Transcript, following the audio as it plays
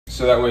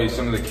so that way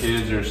some of the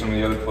kids or some of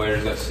the other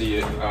players that see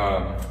it,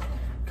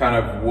 kind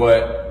of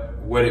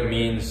what it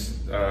means,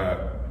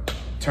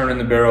 turning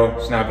the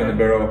barrel, snapping the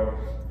barrel,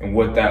 and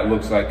what that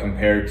looks like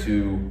compared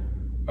to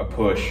a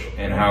push,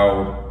 and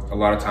how a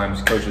lot of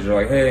times coaches are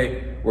like,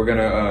 hey, we're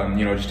gonna,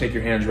 you know, just take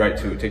your hands right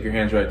to it, take your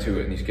hands right to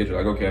it. And these kids are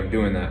like, okay, I'm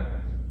doing that.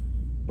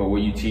 But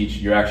what you teach,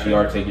 you actually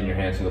are taking your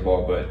hands to the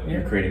ball, but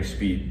you're creating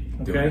speed.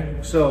 Okay,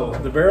 so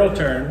the barrel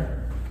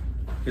turn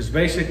is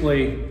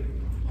basically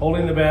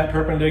holding the bat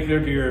perpendicular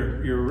to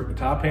your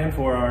top hand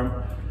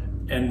forearm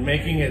and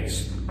making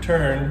it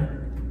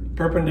turn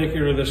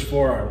perpendicular to this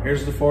forearm.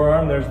 Here's the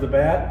forearm, there's the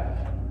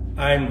bat.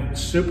 I'm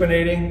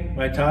supinating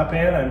my top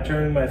hand, I'm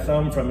turning my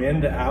thumb from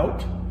in to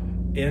out,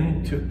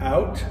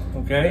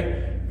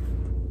 okay?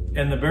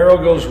 And the barrel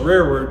goes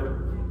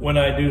rearward when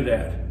I do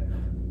that,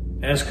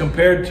 as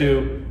compared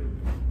to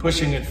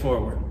pushing it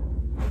forward.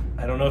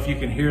 I don't know if you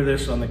can hear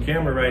this on the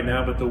camera right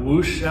now, but the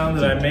whoosh sound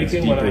that I'm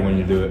making when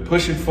you do it.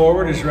 Push it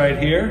forward is right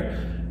here,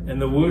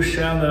 and the whoosh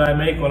sound that I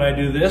make when I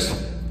do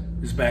this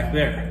is back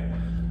there.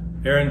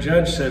 Aaron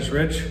Judge says,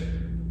 Rich,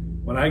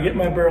 when I get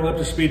my barrel up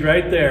to speed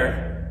right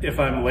there, if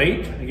I'm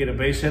late, I get a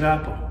base hit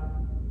apple.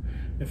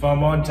 If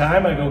I'm on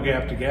time, I go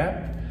gap to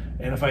gap.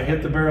 And if I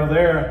hit the barrel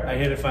there, I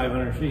hit it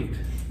 500 feet,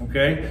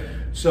 okay?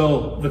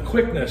 So the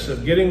quickness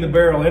of getting the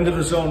barrel into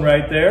the zone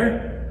right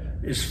there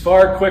is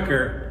far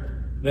quicker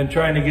than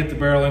trying to get the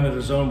barrel into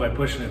the zone by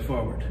pushing it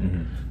forward.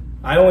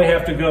 Mm-hmm. I only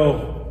have to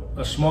go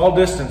a small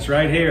distance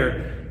right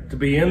here to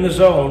be in the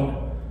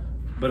zone,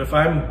 but if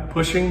I'm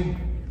pushing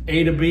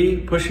A to B,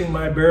 pushing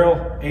my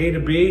barrel A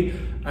to B,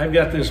 I've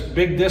got this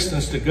big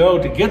distance to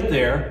go to get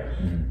there,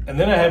 and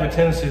then I have a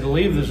tendency to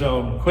leave the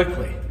zone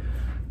quickly.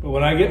 But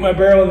when I get my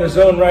barrel in the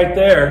zone right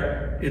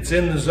there, it's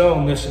in the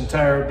zone this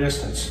entire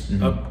distance,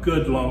 a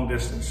good long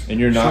distance. And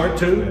your knob, short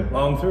to,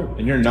 long through.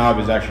 And your knob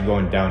is actually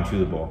going down to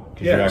the ball.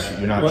 Yes.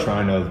 You're not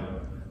trying to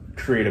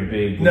create a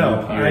big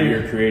loop.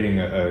 You're creating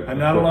a I'm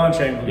not a launch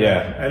angle.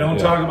 Yeah. I don't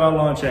talk about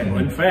launch angle.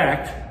 In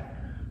fact,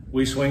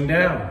 we swing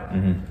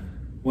down.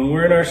 When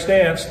we're in our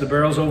stance, the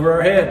barrel's over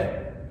our head.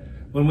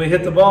 When we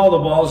hit the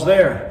ball's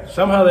there.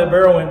 Somehow that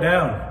barrel went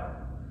down,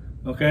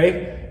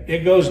 okay?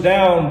 It goes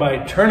down by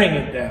turning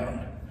it down.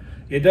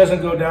 It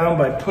doesn't go down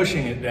by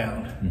pushing it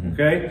down,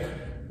 okay?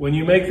 When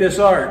you make this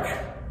arc,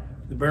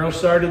 the barrel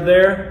started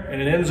there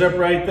and it ends up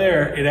right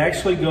there. It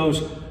actually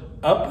goes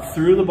up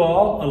through the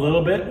ball a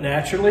little bit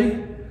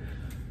naturally,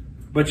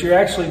 but you're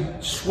actually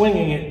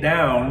swinging it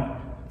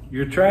down.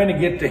 You're trying to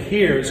get to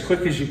here as quick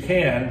as you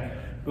can,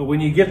 but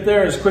when you get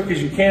there as quick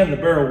as you can, the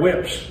barrel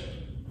whips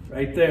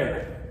right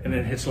there. And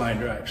then hits line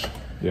drives.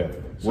 Yeah.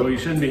 So you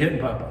shouldn't be hitting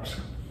pop-ups.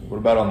 What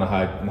about on the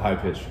high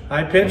pitch?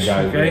 High pitch,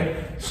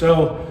 okay.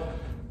 So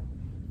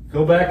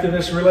go back to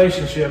this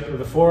relationship with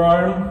the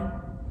forearm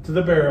to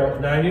the barrel,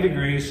 90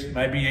 degrees,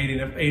 might be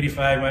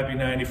 85, might be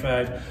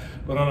 95.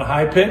 But on a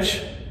high pitch,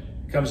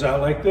 it comes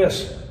out like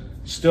this,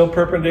 still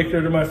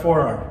perpendicular to my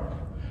forearm.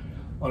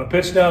 On a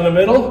pitch down the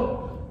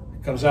middle,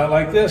 it comes out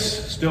like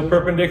this, still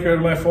perpendicular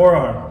to my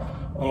forearm.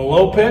 On a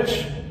low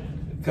pitch,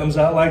 comes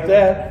out like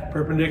that,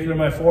 perpendicular to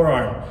my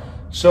forearm.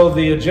 So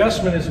the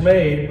adjustment is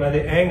made by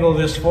the angle of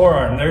this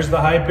forearm. There's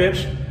the high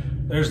pitch,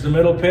 there's the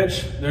middle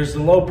pitch, there's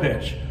the low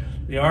pitch.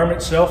 The arm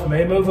itself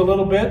may move a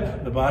little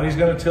bit, the body's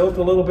gonna tilt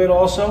a little bit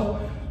also,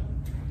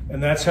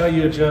 and that's how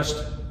you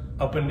adjust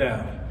up and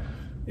down.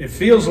 It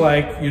feels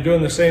like you're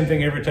doing the same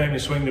thing every time you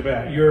swing the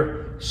bat.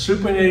 You're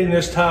supinating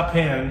this top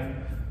hand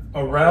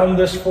around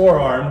this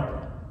forearm,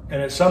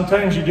 and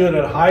sometimes you do it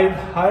at a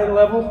high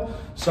level,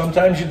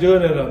 sometimes you do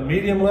it at a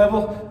medium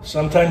level,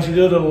 sometimes you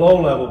do it at a low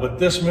level, but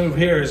this move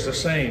here is the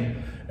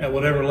same at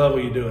whatever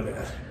level you do it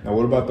at. Now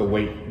what about the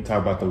weight?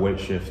 Talk about the weight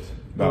shift.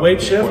 The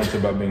weight shift?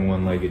 About being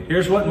one-legged.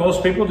 Here's what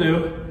most people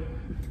do.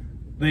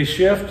 They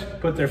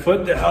shift, put their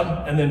foot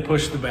down, and then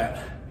push the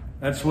bat.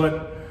 That's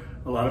what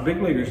a lot of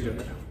big leaguers do.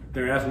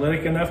 They're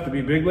athletic enough to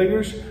be big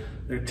leaguers.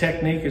 Their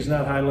technique is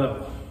not high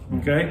level,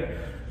 okay?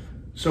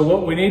 So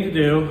what we need to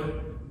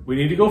do, we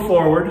need to go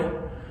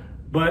forward,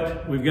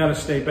 but we've got to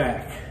stay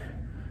back.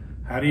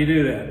 How do you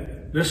do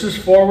that? This is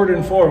forward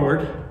and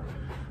forward.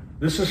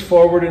 This is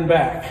forward and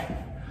back.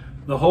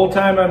 The whole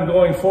time I'm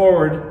going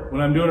forward, when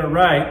I'm doing it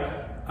right,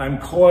 I'm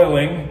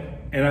coiling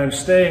and I'm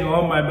staying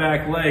on my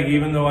back leg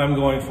even though I'm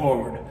going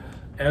forward.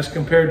 As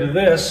compared to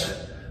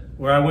this,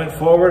 where I went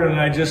forward and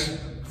I just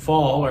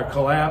fall or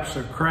collapse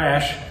or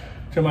crash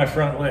to my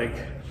front leg.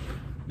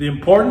 The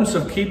importance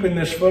of keeping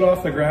this foot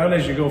off the ground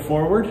as you go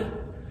forward,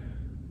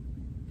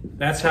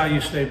 that's how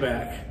you stay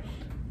back.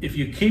 If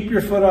you keep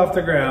your foot off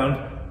the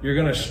ground, you're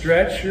gonna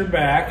stretch your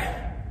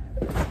back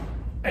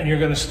and you're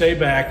gonna stay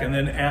back, and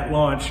then at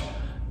launch,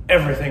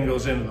 everything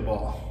goes into the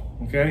ball,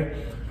 okay?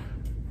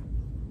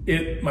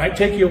 It might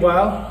take you a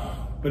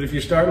while, but if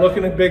you start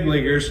looking at big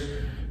leaguers,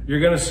 you're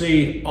gonna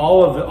see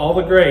all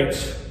the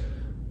greats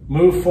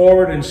move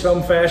forward in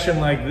some fashion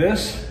like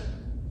this,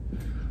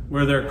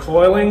 where they're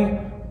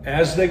coiling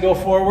as they go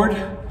forward.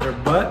 Their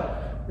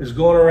butt is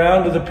going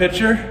around to the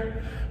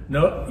pitcher.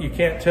 No, you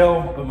can't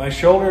tell, but my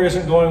shoulder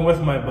isn't going with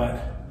my butt.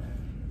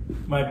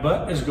 My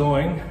butt is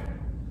going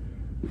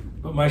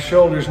but my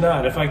shoulder's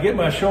not. If I get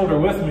my shoulder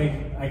with me,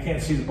 I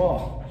can't see the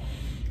ball.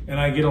 And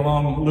I get a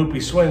long loopy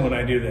swing when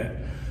I do that.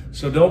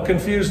 So don't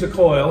confuse the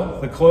coil.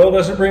 The coil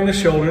doesn't bring the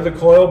shoulder, the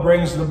coil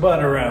brings the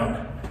butt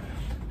around.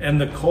 And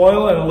the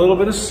coil and a little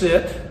bit of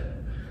sit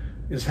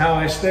is how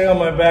I stay on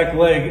my back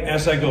leg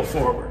as I go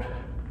forward.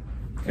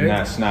 Okay? And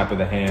that snap of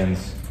the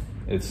hands,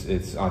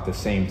 it's at the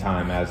same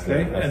time as the...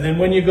 Okay? And then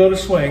when you go to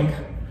swing,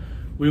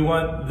 we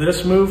want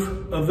this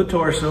move of the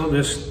torso,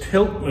 this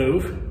tilt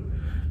move,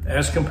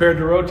 as compared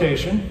to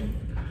rotation.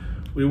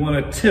 We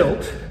want to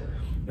tilt,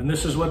 and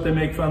this is what they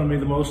make fun of me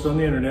the most on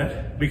the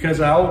internet,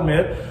 because I'll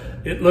admit,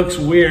 it looks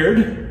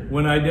weird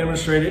when I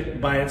demonstrate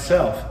it by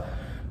itself.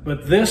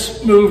 But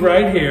this move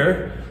right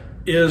here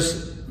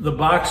is the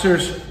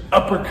boxer's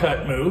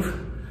uppercut move,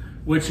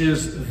 which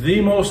is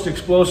the most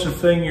explosive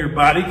thing your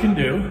body can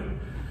do.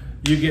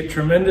 You get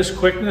tremendous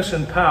quickness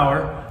and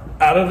power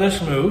out of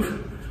this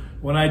move.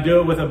 When I do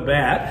it with a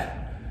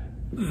bat,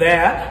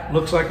 that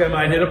looks like I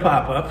might hit a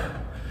pop-up,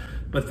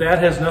 but that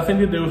has nothing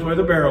to do with where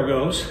the barrel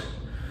goes.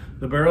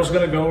 The barrel's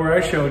gonna go where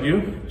I showed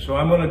you. So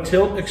I'm gonna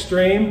tilt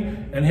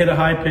extreme and hit a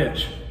high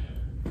pitch.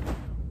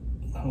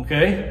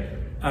 Okay,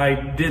 I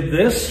did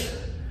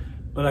this,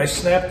 but I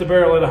snapped the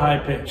barrel at a high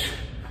pitch.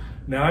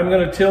 Now I'm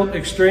gonna tilt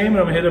extreme and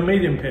I'm gonna hit a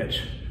medium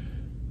pitch.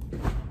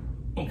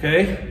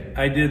 Okay,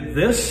 I did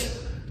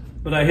this,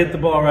 but I hit the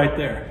ball right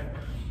there.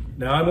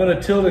 Now I'm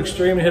gonna tilt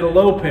extreme and hit a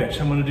low pitch.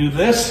 I'm gonna do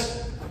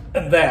this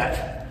and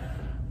that.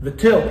 The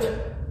tilt,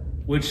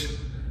 which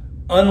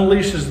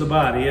unleashes the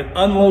body, it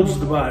unloads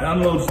the body,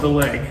 unloads the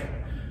leg,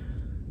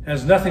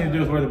 has nothing to do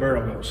with where the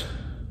barrel goes.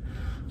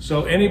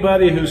 So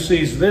anybody who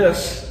sees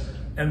this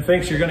and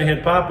thinks you're gonna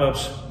hit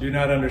pop-ups do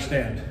not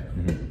understand.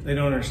 Mm-hmm. They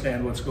don't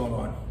understand what's going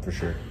on. For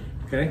sure.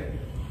 Okay?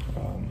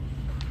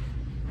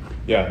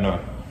 Yeah, no,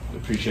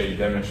 appreciate you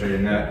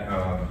demonstrating that.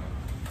 I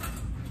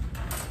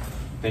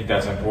think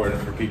that's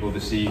important for people to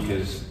see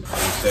because, like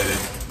you said,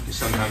 it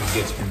sometimes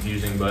gets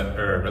confusing,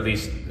 or at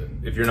least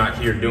if you're not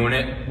here doing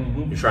it,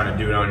 you're trying to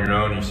do it on your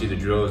own, you see the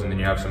drills and then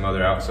you have some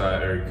other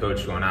outside or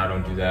coach going, I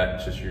don't do that,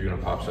 it's just you're gonna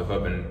pop stuff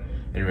up, and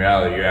in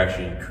reality, you're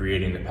actually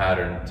creating the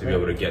pattern to be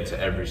able to get to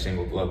every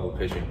single level of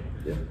pitching.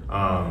 Yeah.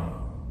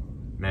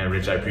 Man,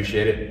 Rich, I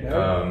appreciate it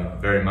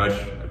very much.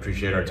 I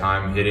appreciate our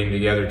time hitting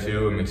together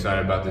too. I'm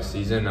excited about this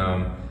season.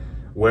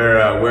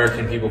 Where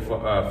can people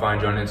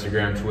find you on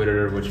Instagram,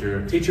 Twitter? What's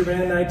your...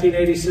 Teacherman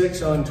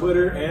 1986 on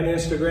Twitter and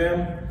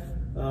Instagram.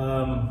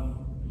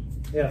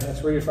 Yeah,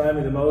 that's where you find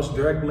me the most.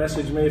 Direct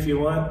message me if you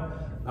want.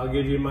 I'll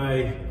give you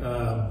my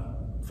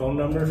phone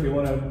number if you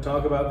want to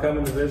talk about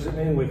coming to visit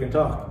me, and we can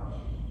talk.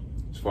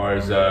 As far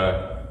as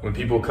when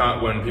people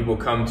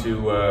come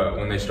to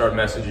when they start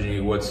messaging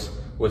you,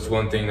 what's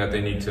one thing that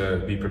they need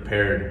to be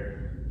prepared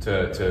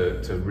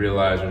to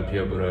realize, or to be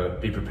able to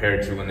be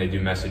prepared to when they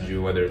do message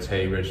you, whether it's,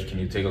 hey Rich, can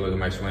you take a look at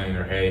my swing,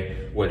 or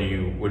hey, what are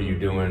you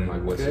doing,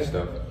 like what's the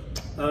stuff?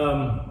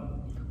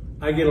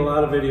 I get a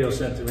lot of videos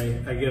sent to me.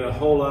 I get a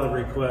whole lot of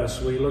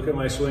requests. Will you look at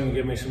my swing and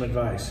give me some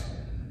advice?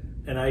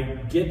 And I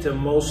get to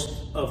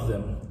most of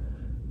them.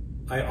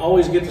 I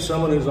always get to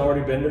someone who's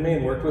already been to me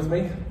and worked with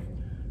me.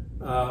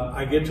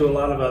 I get to a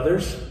lot of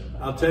others.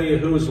 I'll tell you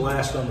who's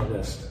last on the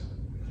list.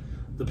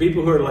 The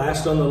people who are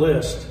last on the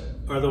list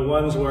are the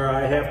ones where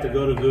I have to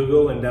go to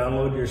Google and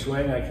download your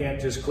swing. I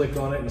can't just click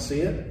on it and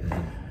see it.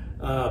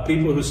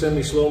 People who send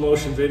me slow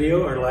motion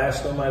video are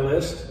last on my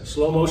list.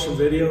 Slow motion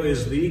video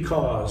is the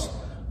cause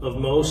of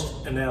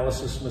most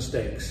analysis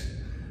mistakes.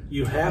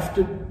 You have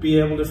to be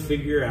able to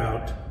figure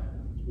out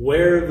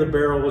where the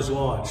barrel was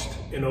launched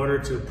in order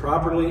to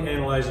properly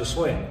analyze a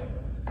swing.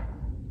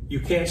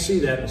 You can't see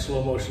that in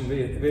slow motion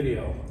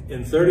video.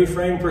 In 30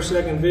 frame per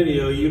second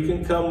video, you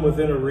can come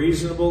within a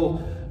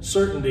reasonable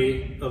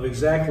certainty of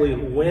exactly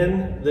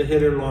when the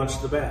hitter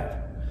launched the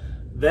bat.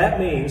 That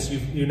means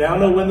you now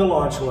know when the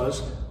launch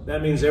was.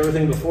 That means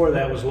everything before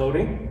that was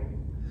loading,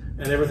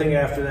 and everything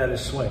after that is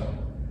swing.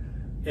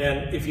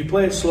 And if you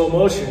play it slow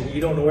motion, you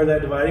don't know where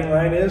that dividing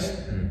line is,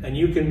 and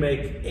you can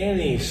make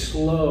any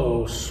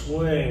slow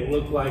swing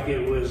look like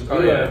it was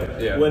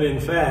good, when in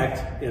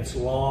fact it's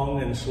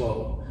long and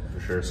slow. For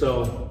sure.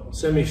 So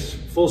send me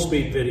full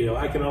speed video.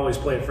 I can always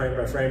play it frame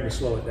by frame to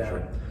slow it down.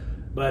 Sure.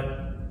 But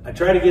I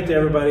try to get to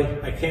everybody.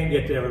 I can't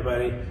get to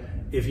everybody.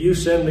 If you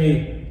send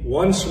me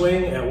one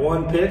swing at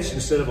one pitch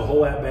instead of a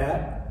whole at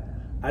bat,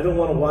 I don't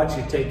want to watch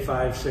you take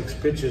 5, 6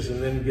 pitches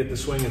and then get the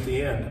swing at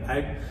the end.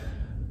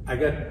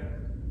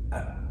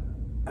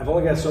 I've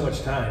only got so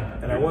much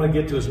time, and I want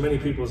to get to as many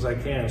people as I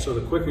can. So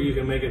the quicker you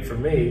can make it for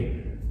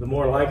me, the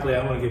more likely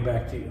I'm going to get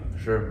back to you.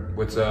 Sure.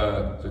 What's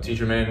so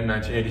Teacherman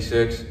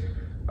 1986?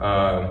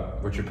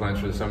 What's your plans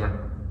for the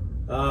summer?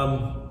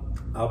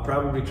 I'll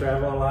probably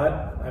travel a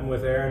lot. I'm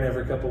with Aaron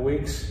every couple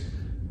weeks.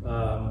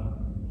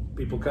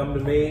 People come to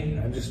me.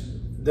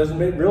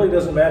 It really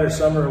doesn't matter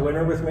summer or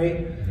winter with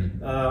me.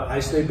 I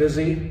stay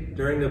busy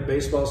during the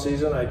baseball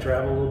season. I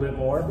travel a little bit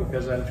more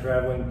because I'm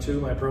traveling to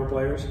my pro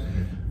players.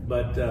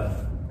 But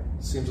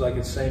seems like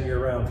it's same year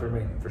round for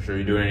me. For sure.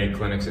 You doing any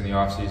clinics in the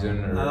off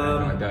season or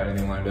anything like that?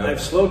 Anything lined up? I've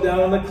slowed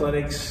down on the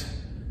clinics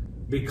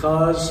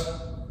because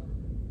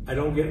I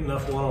don't get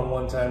enough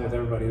one-on-one time with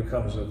everybody who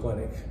comes to the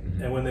clinic.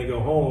 And when they go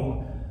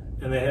home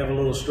and they have a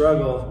little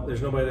struggle,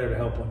 there's nobody there to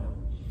help them.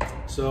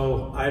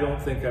 So I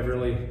don't think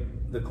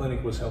the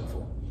clinic was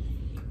helpful.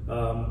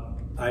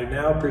 I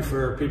now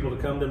prefer people to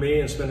come to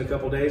me and spend a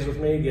couple days with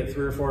me, get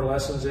 3 or 4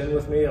 lessons in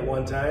with me at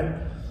one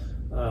time.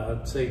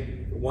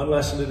 Say 1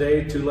 lesson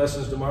today, 2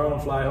 lessons tomorrow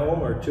and fly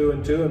home, or 2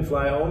 and 2 and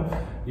fly home.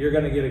 You're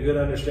going to get a good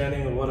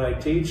understanding of what I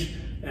teach.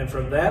 And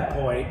from that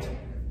point,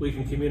 we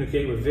can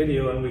communicate with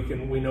video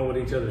and we know what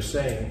each other's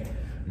saying.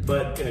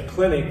 But in a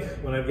clinic,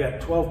 when I've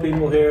got 12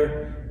 people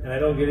here and I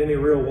don't get any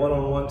real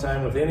one-on-one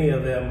time with any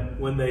of them,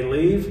 when they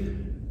leave,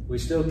 we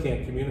still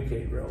can't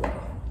communicate real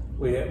well.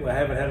 We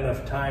haven't had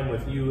enough time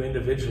with you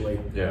individually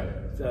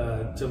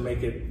to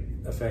make it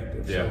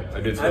effective. Yeah,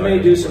 so I may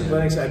do some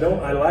clinics. I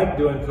like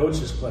doing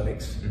coaches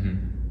clinics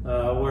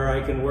where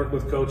I can work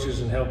with coaches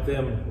and help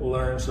them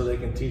learn so they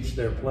can teach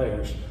their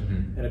players.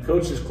 And a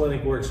coaches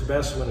clinic works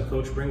best when a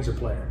coach brings a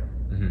player.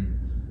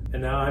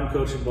 And now I'm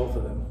coaching both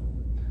of them.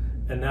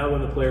 And now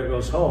when the player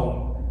goes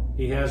home,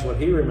 he has what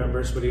he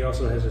remembers, but he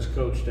also has his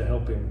coach to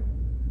help him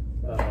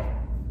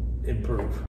improve.